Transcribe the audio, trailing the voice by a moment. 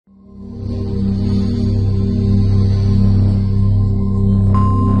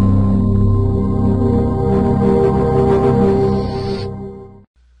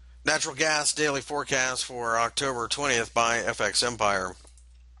Natural gas daily forecast for October 20th by FX Empire.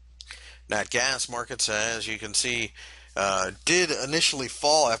 Nat gas markets, as you can see, did initially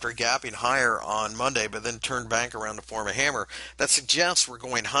fall after gapping higher on Monday, but then turned back around to form a hammer. That suggests we're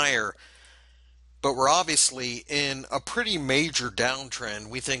going higher, but we're obviously in a pretty major downtrend.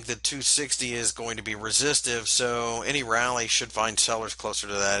 We think that 260 is going to be resistive, so any rally should find sellers closer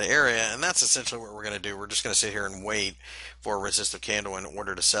to that area, and that's essentially what we're going to do. We're just going to sit here and wait for a resistive candle in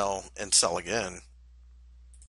order to sell and sell again.